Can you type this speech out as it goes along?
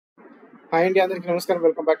Hi India, అందరికీ నమస్కారం.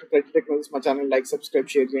 Welcome back to credit technologies. మా ఛానల్ లైక్, సబ్స్క్రైబ్,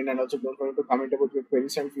 షేర్ చేయండి and also don't forget to comment about your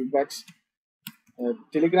queries and feedbacks.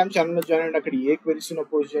 Telegram ఛానల్లో join అండి. అక్కడ ఏ queries ఉన్న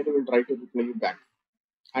post చేయండి, will try to reply you back.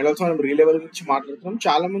 And also మనం రీలెవెల్ గురించి మాట్లాడుతున్నాం.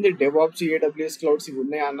 చాలా మంది డెవాప్స్, AWS క్లౌడ్స్ ఇవి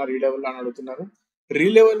ఉన్నాయా అన్న రీలెవెల్ అని అడుగుతున్నారు.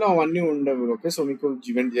 రీలెవెల్లో అవన్నీ ఉండవు. ఓకే, సో మీకు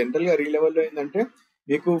జనరల్గా రీలెవెల్లో ఏంటంటే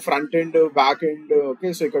మీకు front end, back end,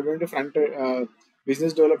 okay, so ఇక్కడ front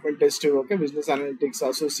business development test, okay, business analytics,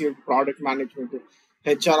 associate, product management,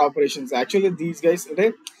 HR operations. Actually these guys అంటే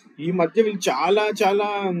ఈ మధ్య వీళ్ళు చాలా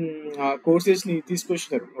కోర్సెస్ ని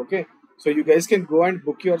తీసుకొచ్చినారు. Okay, so you guys can go and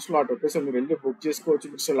book your slot. Okay, so మీరు వెళ్ళి బుక్ చేసుకోవచ్చు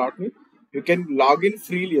మీ స్లాట్ ని. You can login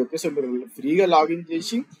freely. Okay, so మీరు ఫ్రీగా లాగిన్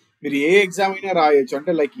చేసి మీరు ఏ ఎగ్జామ్ అయినా రాయొచ్చు.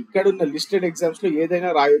 అంటే లైక్ ఇక్కడ ఉన్న లిస్టెడ్ ఎగ్జామ్స్ లో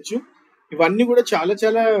ఏదైనా రాయొచ్చు. ఇవన్నీ కూడా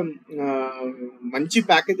చాలా మంచి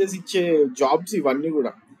ప్యాకేజెస్ ఇచ్చే జాబ్స్ ఇవన్నీ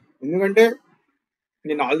కూడా. ఎందుకంటే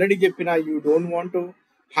నేను ఆల్రెడీ చెప్పిన, you don't want to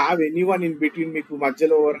have any one in between. మీకు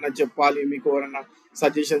మధ్యలో ఎవరైనా చెప్పాలి, మీకు ఎవరైనా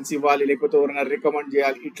సజెషన్స్ ఇవ్వాలి, లేకపోతే ఎవరైనా రికమెండ్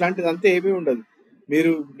చేయాలి, ఇట్లాంటిదంతా ఏమీ ఉండదు.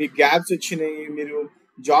 మీరు మీకు గ్యాప్స్ వచ్చినాయి, మీరు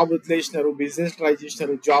జాబ్ వదిలేసినారు, బిజినెస్ ట్రై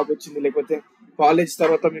చేసినారు, జాబ్ వచ్చింది, లేకపోతే కాలేజ్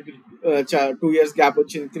తర్వాత మీకు 2 years గ్యాప్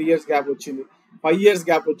వచ్చింది, 3 years గ్యాప్ వచ్చింది, 5 years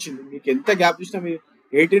గ్యాప్ వచ్చింది. మీకు ఎంత గ్యాప్ వచ్చినా మీరు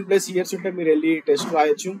 18+ years ఉంటే మీరు వెళ్ళి టెస్ట్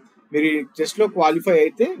రాయొచ్చు. మీరు టెస్ట్లో క్వాలిఫై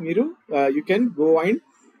అయితే మీరు యూ కెన్ గో అండ్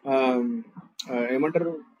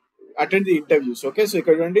ఏమంటారు, attend the interviews. Okay, so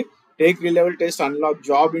ఇక్కడ చూడండి, take రీలెవెల్ test, unlock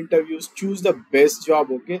job interviews, choose the best job.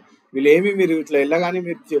 Okay, మీరు ఇట్లా వెళ్ళగానే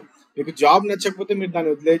మీకు జాబ్ నచ్చకపోతే మీరు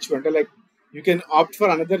దాన్ని వదిలేయచ్చు. అంటే like you can opt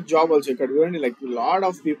for another job also. ఇక్కడ చూడండి, లైక్ లాడ్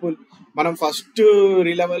ఆఫ్ పీపుల్. మనం ఫస్ట్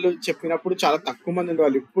రీలెవెల్ చెప్పినప్పుడు చాలా తక్కువ మంది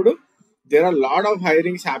ఉండేవాళ్ళు. ఇప్పుడు there are lot of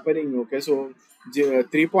hirings happening. Okay, so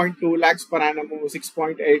 3.2 lakhs per annum,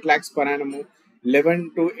 6.8 lakhs per annum, 11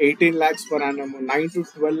 to 18 lakhs per annum, 9 to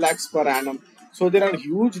 12 lakhs per annum. So there are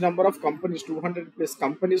huge number of companies, 200+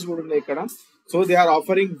 companies కూడా ఉన్నాయి ఇక్కడ. So they are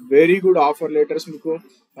offering very good offer letters. మీకు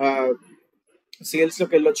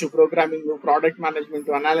సేల్స్లోకి వెళ్ళొచ్చు, programming, product management,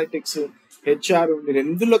 analytics, HR, మీరు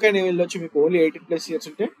ఎందులోకైనా వెళ్ళొచ్చు. మీకు only 18+ years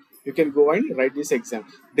ఉంటే you can go and right this exam.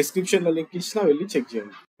 డిస్క్రిప్షన్లో లింక్ ఇచ్చినా వెళ్ళి చెక్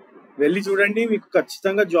చేయండి. వెళ్ళి చూడండి, మీకు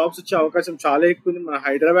ఖచ్చితంగా జాబ్స్ వచ్చే అవకాశం చాలా ఎక్కువ ఉంది. మన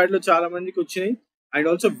హైదరాబాద్లో చాలా మందికి వచ్చినాయి. అండ్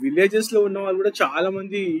ఆల్సో విలేజెస్లో ఉన్న వాళ్ళు కూడా చాలా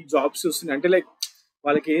మంది జాబ్స్ వస్తున్నాయి. అంటే లైక్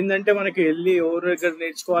వాళ్ళకి ఏంటంటే మనకి వెళ్ళి ఎవరు దగ్గర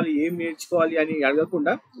నేర్చుకోవాలి, ఏం నేర్చుకోవాలి అని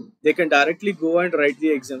అడగకుండా they can directly go and right the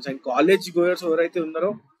exams. And college goers ఎవరైతే ఉన్నారో,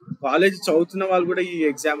 కాలేజ్ చదువుతున్న వాళ్ళు కూడా ఈ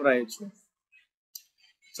ఎగ్జామ్ రాయొచ్చు.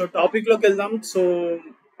 సో టాపిక్ లోకి వెళ్దాం. సో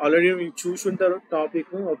ఆల్రెడీ మీరు చూసి ఉంటారు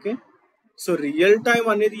topic. Okay, so real time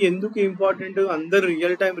అనేది ఎందుకు ఇంపార్టెంట్, అందరు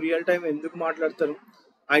రియల్ టైం ఎందుకు మాట్లాడతారు,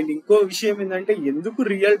 అండ్ ఇంకో విషయం ఏంటంటే ఎందుకు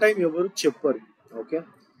రియల్ టైం ఎవరు చెప్పరు. ఓకే,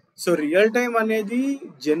 సో రియల్ టైం అనేది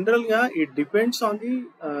జనరల్గా it depends on the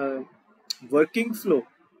working flow.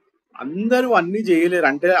 అందరూ అన్ని చేయలేరు.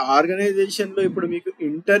 అంటే ఆర్గనైజేషన్లో ఇప్పుడు మీకు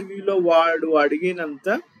ఇంటర్వ్యూలో వాడు అడిగినంత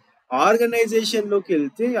ఆర్గనైజేషన్లోకి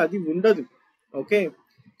వెళ్తే అది ఉండదు. ఓకే,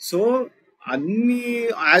 సో అన్ని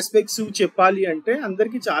ఆస్పెక్ట్స్ చెప్పాలి అంటే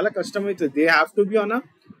అందరికి చాలా కష్టమవుతుంది. They have to be on a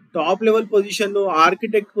top level పొజిషన్లో,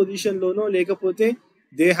 ఆర్కిటెక్ట్ పొజిషన్లోనో, లేకపోతే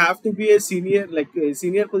they have to be a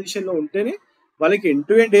senior పొజిషన్లో ఉంటేనే వాళ్ళకి ఎండ్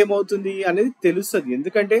టు ఎండ్ ఏమవుతుంది అనేది తెలుస్తుంది.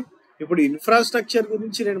 ఎందుకంటే ఇప్పుడు ఇన్ఫ్రాస్ట్రక్చర్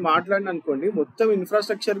గురించి నేను మాట్లాడిన అనుకోండి, మొత్తం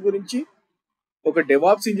ఇన్ఫ్రాస్ట్రక్చర్ గురించి ఒక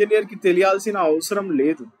డెవాప్స్ ఇంజనీర్కి తెలియాల్సిన అవసరం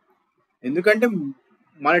లేదు. ఎందుకంటే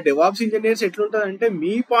మన డెవాప్స్ ఇంజనీర్స్ ఎట్లుంటుందంటే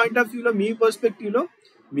మీ పాయింట్ ఆఫ్ వ్యూలో, మీ పర్స్పెక్టివ్లో,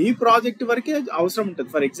 మీ ప్రాజెక్ట్ వరకే అవసరం ఉంటుంది.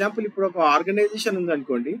 ఫర్ ఎగ్జాంపుల్ ఇప్పుడు ఒక ఆర్గనైజేషన్ ఉంది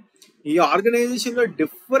అనుకోండి, ఈ ఆర్గనైజేషన్లో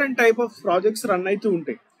different type of projects run అవుతూ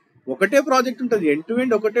ఉంటాయి. ఒకటే ప్రాజెక్ట్ ఉంటుంది, ఎండ్ టు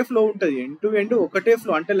ఎండ్ ఒకటే ఫ్లో ఉంటుంది, ఎండ్ టు ఎండ్ ఒకటే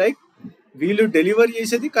ఫ్లో. అంటే లైక్ వీళ్ళు డెలివర్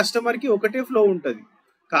చేసేది కస్టమర్కి ఒకటే ఫ్లో ఉంటుంది.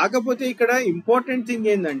 కాకపోతే ఇక్కడ ఇంపార్టెంట్ థింగ్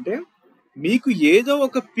ఏంటంటే మీకు ఏదో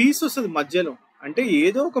ఒక పీస్ వస్తుంది మధ్యలో. అంటే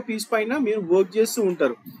ఏదో ఒక పీస్ పైన మీరు వర్క్ చేస్తూ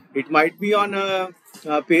ఉంటారు. It might be on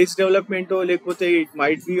page డెవలప్మెంటో, లేకపోతే it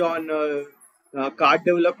might be on card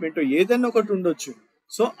డెవలప్మెంటో, ఏదైనా ఒకటి ఉండొచ్చు.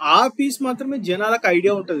 సో ఆ పీస్ మాత్రమే జనాలకు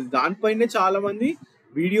ఐడియా ఉంటుంది. దానిపైనే చాలా మంది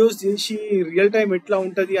వీడియోస్ చేసి రియల్ టైం ఎట్లా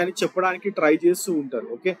ఉంటుంది అని చెప్పడానికి ట్రై చేస్తూ ఉంటారు.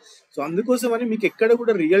 ఓకే, సో అందుకోసమని మీకు ఎక్కడ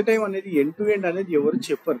కూడా రియల్ టైం అనేది ఎండ్ టు ఎండ్ అనేది ఎవరు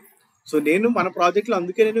చెప్పరు. సో నేను మన ప్రాజెక్ట్లో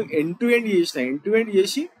అందుకే నేను ఎండ్ టు ఎండ్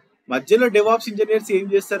చేసి మధ్యలో డెవాప్స్ ఇంజనీర్స్ ఏం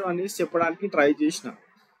చేస్తారు అనేసి చెప్పడానికి ట్రై చేసిన.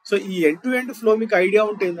 సో ఈ ఎండ్ టు ఎండ్ ఫ్లో మీకు ఐడియా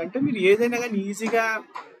ఉంటే ఏంటంటే మీరు ఏదైనా కానీ ఈజీగా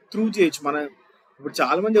త్రూ చేయొచ్చు. మన ఇప్పుడు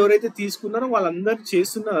చాలా మంది ఎవరైతే తీసుకున్నారో వాళ్ళందరూ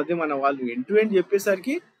చేస్తున్నారు అదే. మన వాళ్ళు ఎండ్ టు ఎండ్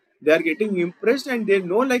చెప్పేసరికి they are getting impressed and they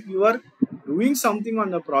know like you are doing something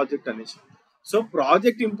on the project అనేసి. సో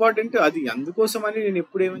ప్రాజెక్ట్ ఇంపార్టెంట్ అది. అందుకోసమని నేను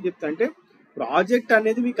ఎప్పుడు ఏమని చెప్తా అంటే ప్రాజెక్ట్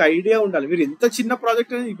అనేది మీకు ఐడియా ఉండాలి. మీరు ఎంత చిన్న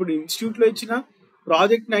ప్రాజెక్ట్ అనేది ఇప్పుడు ఇన్స్టిట్యూట్లో ఇచ్చిన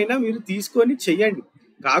ప్రాజెక్ట్ అయినా మీరు తీసుకొని చెయ్యండి.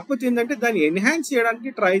 కాకపోతే ఏంటంటే దాన్ని ఎన్హాన్స్ చేయడానికి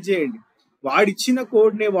ట్రై చేయండి. వాడు ఇచ్చిన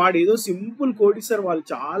కోడ్నే వాడు ఏదో సింపుల్ కోడ్ ఇస్తారు, వాళ్ళు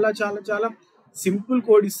చాలా చాలా చాలా సింపుల్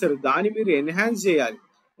కోడ్ ఇస్తారు, దాన్ని మీరు ఎన్హాన్స్ చేయాలి.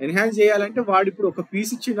 ఎన్హాన్స్ చేయాలంటే వాడు ఇప్పుడు ఒక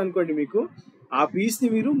పీస్ ఇచ్చిండు అనుకోండి మీకు, ఆ పీస్ని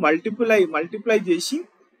మీరు మల్టిప్లై చేసి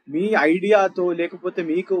మీ ఐడియాతో లేకపోతే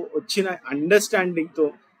మీకు వచ్చిన అండర్స్టాండింగ్తో,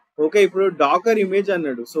 ఓకే ఇప్పుడు డాకర్ ఇమేజ్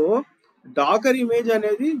అన్నాడు. సో డాకర్ ఇమేజ్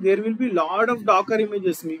అనేది there will be lot of Dakar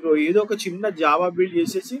images. మీకు ఏదో ఒక చిన్న జావా బిల్డ్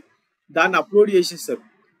చేసేసి దాన్ని అప్లోడ్ చేసేస్తారు.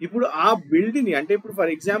 ఇప్పుడు ఆ బిల్డ్ని అంటే ఇప్పుడు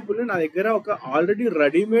ఫర్ ఎగ్జాంపుల్ నా దగ్గర ఒక ఆల్రెడీ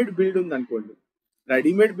రెడీమేడ్ బిల్డ్ ఉంది అనుకోండి.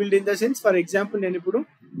 Readymade build in the sense for example నేను ఇప్పుడు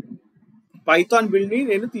పైథాన్ బిల్డ్ని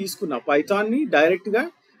నేను తీసుకున్నా, పైథాన్ని డైరెక్ట్గా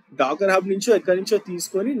డాకర్ హబ్ నుంచో ఎక్కడి నుంచో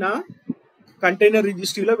తీసుకొని నా కంటైనర్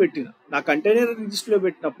రిజిస్ట్రీలో పెట్టిన. నా కంటైనర్ రిజిస్ట్రీలో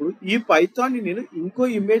పెట్టినప్పుడు ఈ పైథాన్ని నేను ఇంకో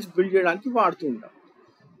ఇమేజ్ బిల్డ్ చేయడానికి వాడుతూ ఉంటాను.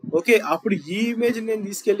 ఓకే, అప్పుడు ఈ ఇమేజ్ నేను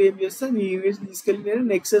తీసుకెళ్ళి ఏం చేస్తాను, ఈ ఇమేజ్ తీసుకెళ్ళి నేను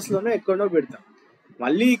నెక్సెస్లోనో ఎక్కడో పెడతాను.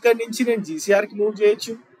 మళ్ళీ ఇక్కడ నుంచి నేను జీసీఆర్కి మూవ్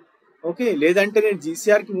చేయొచ్చు. ఓకే, లేదంటే నేను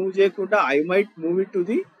జీసీఆర్కి మూవ్ చేయకుండా I might move it to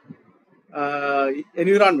the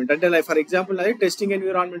environment. అంటే లైక్ ఫర్ ఎగ్జాంపుల్ అది టెస్టింగ్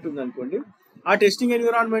ఎన్విరాన్మెంట్ ఉంది అనుకోండి, ఆ టెస్టింగ్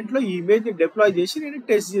ఎన్విరాన్మెంట్లో ఈ ఇమేజ్ని డిప్లాయ్ చేసి నేను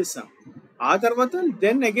టెస్ట్ చేస్తాను. ఆ తర్వాత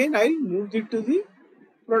then again I move it to the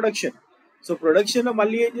production. So ప్రొడక్షన్లో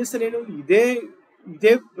మళ్ళీ ఏం చేస్తాను నేను,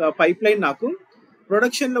 ఇదే పైప్ లైన్ నాకు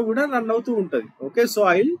ప్రొడక్షన్లో కూడా రన్ అవుతూ ఉంటుంది. Okay, so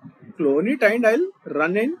I clone it and I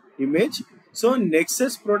run an image. So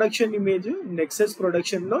nexus production image nexus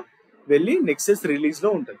ప్రొడక్షన్లో వెళ్ళి నెక్సెస్ రిలీజ్లో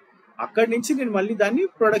ఉంటుంది. అక్కడి నుంచి నేను మళ్ళీ దాన్ని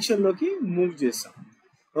ప్రొడక్షన్లోకి మూవ్ చేస్తాను.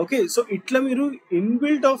 ఓకే, సో ఇట్లా మీరు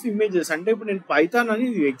ఇన్బిల్ట్ ఆఫ్ ఇమేజెస్, అంటే ఇప్పుడు నేను పైథాన్ అని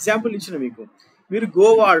ఎగ్జాంపుల్ ఇచ్చిన మీకు, మీరు గో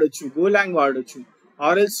వాడొచ్చు, గోలాంగ్ వాడొచ్చు,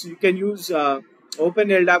 ఆర్ఎల్స్ you can use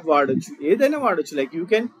open LDAP వాడొచ్చు, ఏదైనా వాడొచ్చు. Like you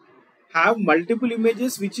can have multiple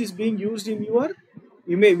images which is being used in your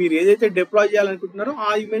image. మీరు ఏదైతే డిప్లాయ్ చేయాలనుకుంటున్నారో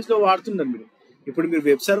ఆ ఇమేజ్లో వాడుతున్నారు మీరు. ఇప్పుడు మీరు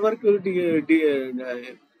వెబ్ సర్వర్కి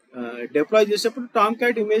డిప్లాయ్ చేసేటప్పుడు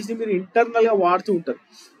టామ్క్యాట్ ఇమేజ్ని మీరు ఇంటర్నల్గా వాడుతూ ఉంటారు.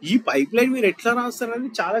 ఈ పైప్ లైన్ మీరు ఎట్లా రాస్తారు అనేది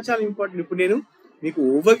చాలా చాలా ఇంపార్టెంట్. ఇప్పుడు నేను మీకు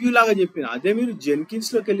ఓవర్వ్యూ లాగా చెప్పిన, అదే మీరు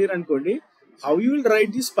జెన్కిన్స్లోకి వెళ్ళారు అనుకోండి, how you will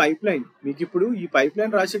write this pipe line. మీకు ఇప్పుడు ఈ పైప్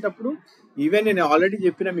లైన్ రాసేటప్పుడు ఈవెన్ నేను ఆల్రెడీ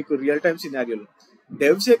చెప్పిన మీకు రియల్ టైమ్ సినారియోలో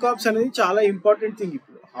DevSecOps అనేది చాలా ఇంపార్టెంట్ థింగ్.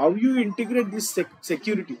 ఇప్పుడు how you integrate this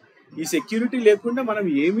security, ఈ సెక్యూరిటీ లేకుండా మనం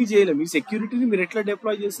ఏమీ చేయలేము. ఈ సెక్యూరిటీని మీరు ఎట్లా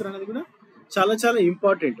డిప్లాయ్ చేస్తారు అనేది కూడా చాలా చాలా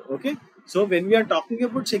important. Okay, so when we are talking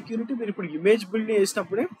about security, మీరు ఇప్పుడు ఇమేజ్ బిల్డ్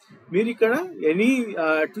చేసినప్పుడే మీరు ఇక్కడ ఎనీ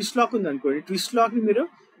ట్విస్ట్ లాక్ ఉంది అనుకోండి, ట్విస్ట్ లాక్ని మీరు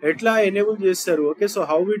ఎట్లా ఎనేబుల్ చేస్తారు. Okay, so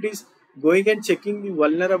how it is going and checking the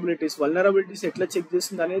vulnerabilities ఎట్లా చెక్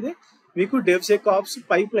చేస్తుంది అనేది మీకు DevSecOps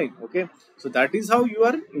pipe line. Okay, so that is how you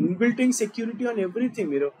are ఇన్బిల్టింగ్ security on everything.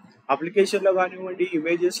 మీరు అప్లికేషన్లో కానివ్వండి,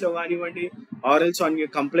 ఇమేజెస్లో కానివ్వండి, ఆర్ఎల్స్ ఆన్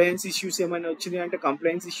కంప్లైన్స్ ఇష్యూస్ ఏమైనా వచ్చినాయి అంటే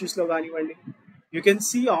కంప్లైన్స్ ఇష్యూస్లో కానివ్వండి, you can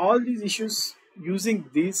see all these issues using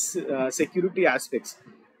these security aspects.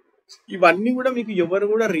 ఇవన్నీ కూడా మీకు ఎవరు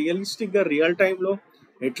కూడా రియలిస్టిక్గా రియల్ టైంలో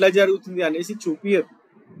ఎట్లా జరుగుతుంది అనేసి చూపియరు.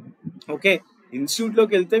 ఓకే,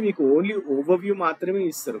 ఇన్స్టిట్యూట్లోకి వెళ్తే మీకు ఓన్లీ ఓవర్వ్యూ మాత్రమే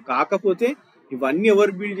ఇస్తారు. కాకపోతే ఇవన్నీ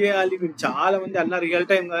ఎవరు బిల్డ్ చేయాలి, మీరు చాలా మంది అన్న రియల్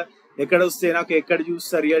టైమ్గా ఎక్కడ వస్తే నాకు ఎక్కడ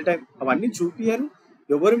చూస్తారు రియల్ టైం, అవన్నీ చూపియరు.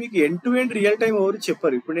 ఎవరు మీకు end to end real time ఎవరు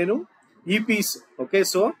చెప్పరు. ఇప్పుడు నేను ఈ పీస్, ఓకే,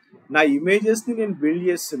 సో నా ఇమేజెస్ని నేను బిల్డ్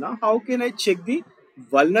చేస్తున్నా, how can I check the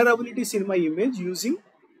vulnerabilities in my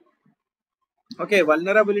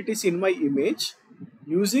image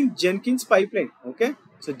using Jenkins pipeline. Okay,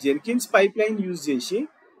 so Jenkins pipeline use చేసి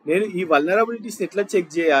నేను ఈ వల్నరబిలిటీస్ ఎట్లా చెక్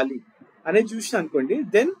చేయాలి అనేది చూసిన అనుకోండి,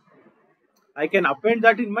 then I can append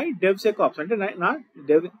that in my DevSecOps. అంటే నా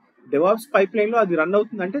DevOps పైప్లైన్లో అది రన్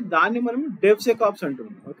అవుతుంది అంటే దాన్ని మనం DevSecOps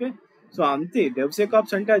అంటున్నాం. ఓకే, సో అంతే,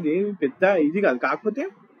 DevSecOps అంటే అది ఏమి పెద్ద ఇది కాదు. కాకపోతే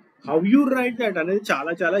హౌ యూ రైట్ దట్ అనేది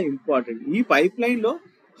చాలా చాలా ఇంపార్టెంట్. ఈ పైప్ లైన్లో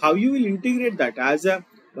how you will integrate that as a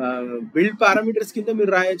build parameters కింద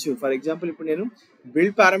మీరు రాయొచ్చు. ఫర్ ఎగ్జాంపుల్ ఇప్పుడు నేను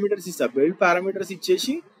బిల్డ్ పారామీటర్స్ ఇస్తాను, బిల్డ్ పారామీటర్స్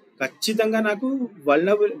ఇచ్చేసి ఖచ్చితంగా నాకు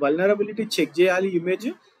వల్నరబిలిటీ చెక్ చేయాలి ఇమేజ్,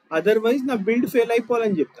 అదర్వైజ్ నా బిల్డ్ ఫెయిల్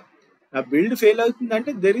అయిపోవాలని చెప్తాను. నా బిల్డ్ ఫెయిల్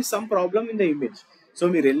అవుతుందంటే there is some problem in the image. So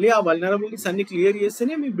మీరు వెళ్ళి ఆ వల్నరబిలిటీస్ అన్ని క్లియర్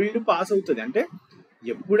చేస్తేనే మీ బిల్డ్ పాస్ అవుతుంది. అంటే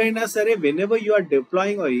ఎప్పుడైనా సరే when ever you are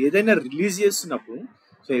deploying ఏదైనా రిలీజ్ చేస్తున్నప్పుడు,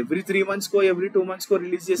 so every 3 months every 2 months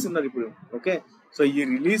release చేస్తున్నారు ఇప్పుడు. ఓకే, సో ఈ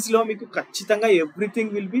రిలీజ్లో మీకు ఖచ్చితంగా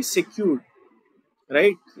everything will be secured,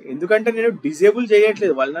 right? ఎందుకంటే నేను డిజేబుల్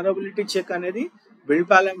చేయట్లేదు వల్నరబిలిటీ చెక్ అనేది, బిల్డ్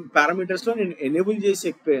పారామీటర్స్లో నేను ఎనేబుల్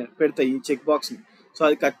చేసి పెడతా ఈ చెక్ బాక్స్ని. సో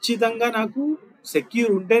అది ఖచ్చితంగా నాకు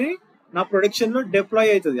సెక్యూర్ ఉంటేనే నా ప్రొడక్షన్లో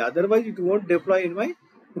డిప్లాయ్ అవుతుంది, otherwise it won't deploy in my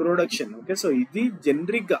production. Okay, so ఇది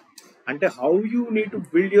జనరిక్గా అంటే how you need to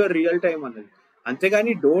build your real time అన్నది.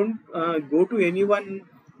 అంతేగాని don't go to any one,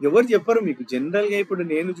 ఎవరు చెప్పరు మీకు జనరల్గా. ఇప్పుడు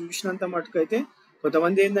నేను చూసినంత మటుకు అయితే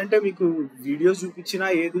కొంతమంది ఏంటంటే మీకు వీడియోస్ చూపించినా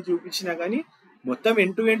ఏది చూపించినా కానీ మొత్తం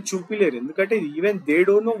ఎండ్ టు ఎండ్ చూపిలేరు. ఎందుకంటే even they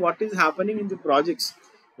don't know what is happening in the projects.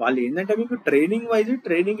 వాళ్ళు ఏంటంటే మీకు ట్రైనింగ్ వైజ్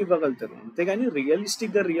ట్రైనింగ్ ఇవ్వగలుగుతారు, అంతేగాని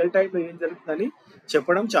రియలిస్టిక్గా రియల్ టైంలో ఏం జరుగుతుందని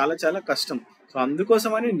చెప్పడం చాలా చాలా కష్టం. సో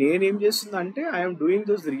అందుకోసమని నేనేం చేస్తున్నా అంటే I'm doing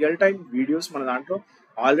those real time videos. మన దాంట్లో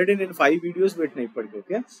ఆల్రెడీ నేను 5 వీడియోస్ పెట్టిన ఇప్పటికి.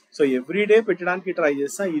 ఓకే, సో ఎవ్రీ డే పెట్టడానికి ట్రై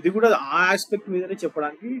చేస్తా. ఇది కూడా ఆ ఆస్పెక్ట్ మీదనే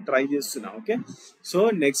చెప్పడానికి ట్రై చేస్తున్నా. ఓకే, సో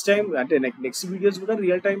నెక్స్ట్ టైం అంటే నెక్స్ట్ వీడియోస్ కూడా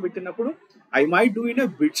రియల్ టైం పెట్టినప్పుడు I might do in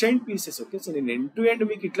bits and pieces. Okay, so నేను ఎండ్ టు ఎండ్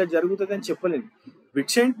మీకు ఇట్లా జరుగుతుంది అని చెప్పలేను.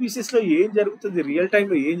 బిట్స్ అండ్ పీసెస్ లో ఏం జరుగుతుంది, రియల్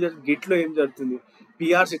టైంలో ఏం జరుగుతుంది, గిట్ లో ఏం జరుగుతుంది,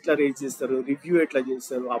 పిఆర్స్ ఎట్లా రేజ్ చేస్తారు, రివ్యూ ఎట్లా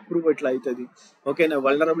చేస్తారు, అప్రూవ్ ఎట్లా అవుతుంది, ఓకేనా,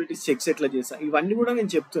 వల్నరబిలిటీస్ చెక్స్ ఎట్లా చేస్తారు, ఇవన్నీ కూడా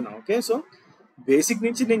నేను చెప్తున్నా. ఓకే, సో బేసిక్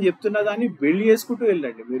నుంచి నేను చెప్తున్న దాన్ని బిల్డ్ చేసుకుంటూ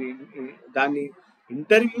వెళ్ళండి మీరు. దాన్ని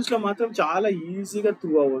ఇంటర్వ్యూస్ లో మాత్రం చాలా ఈజీగా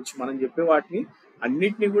త్రూ అవ్వచ్చు. మనం చెప్పే వాటిని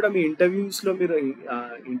అన్నిటినీ కూడా మీ ఇంటర్వ్యూస్ లో మీరు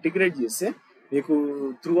ఇంటిగ్రేట్ చేస్తే మీకు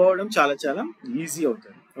త్రూ అవ్వడం చాలా చాలా ఈజీ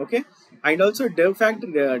అవుతుంది. ఓకే, అండ్ ఆల్సో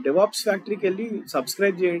డెవాప్స్ ఫ్యాక్టరీకి వెళ్ళి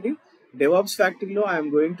సబ్స్క్రైబ్ చేయండి. డెవాప్స్ ఫ్యాక్టరీలో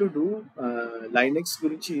I'm going to do Linux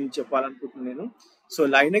గురించి చెప్పాలనుకుంటున్నాను నేను. సో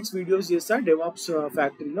లైనెక్స్ వీడియోస్ చేస్తా డెవాప్స్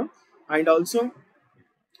ఫ్యాక్టరీలో. అండ్ ఆల్సో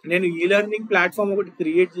నేను ఈ లెర్నింగ్ ప్లాట్ఫామ్ ఒకటి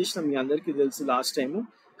క్రియేట్ చేసిన, మీ అందరికీ తెలుసు లాస్ట్ టైము,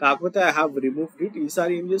 కాకపోతే ఐ హ్యావ్ రిమూవ్డ్ ఇట్.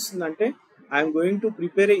 ఈసారి ఏం చేస్తుందంటే ఐఎమ్ గోయింగ్ టు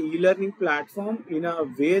ప్రిపేర్ ఏ ఈ learning platform in a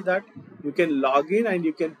way that you can login and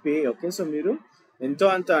you can pay. Okay, so మీరు ఎంతో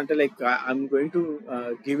అంత అంటే like I'm going to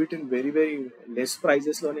give it in very very less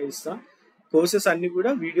ప్రైజెస్లోనే ఇస్తా. Courses అన్ని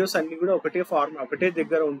కూడా, వీడియోస్ అన్ని కూడా ఒకటే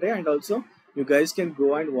దగ్గర ఉంటాయి. And also you guys can go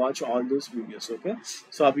and watch all those videos. Okay,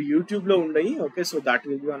 so అవి యూట్యూబ్లో ఉన్నాయి. Okay, so that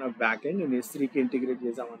will be on a back end. నేను S3కి ఇంటిగ్రేట్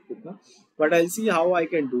చేద్దాం అనుకుంటున్నా, but I see how I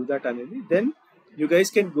can do that అనేది. Then you guys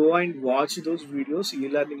can go and watch those videos.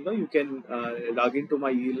 E-learning lo you can log into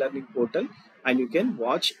my e-learning portal and you can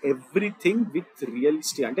watch everything with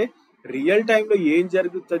realistic అంటే real టైంలో ఏం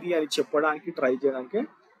జరుగుతుంది అని చెప్పడానికి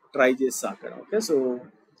try చేస్తా అక్కడ. Okay, so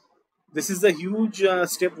this is the huge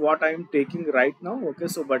step what I am taking right now. Okay,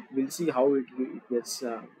 so but we'll see how it gets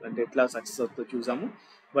and etla success అవుతుందో చూసాము.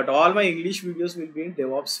 But all my English videos will be in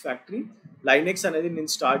DevOps factory. Linux అనేది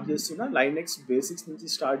నేను start చేస్తున్నా, Linux basics నుంచి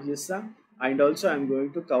start చేస్తా. And also I'm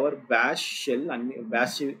going to cover bash shell, అన్ని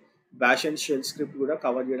bash and shall script కూడా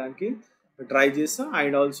cover చేయడానికి ట్రై చేస్తా.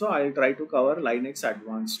 And also I try to cover Linux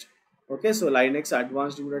advanced. Okay, so Linux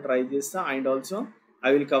advanced కూడా ట్రై చేస్తా. And also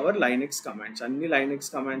I will cover Linux commands, అన్ని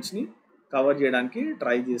Linux కమాండ్స్ని cover చేయడానికి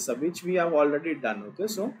try చేస్తాం, which we have already done. Okay,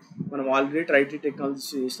 so మనం already ట్రైటీ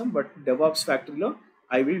technologies చేస్తాం, but DevOps ఫ్యాక్టరీలో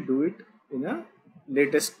I will do it in a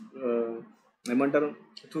latest ఏమంటారు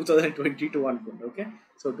 2022 అనుకుంటా. ఓకే,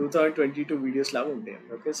 సో 2022 వీడియోస్ లాగా ఉంటాయి.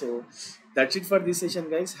 Okay, so that's it for this session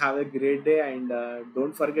guys. Have a great day and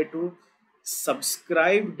don't forget to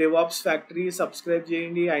subscribe DevOps factory. Subscribe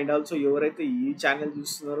చేయండి. And also ఎవరైతే ఈ channel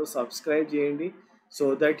చూస్తున్నారో subscribe చేయండి, so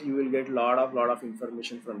that you will get lot of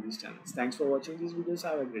information from these channels. Thanks for watching these videos.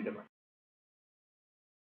 Have a great day.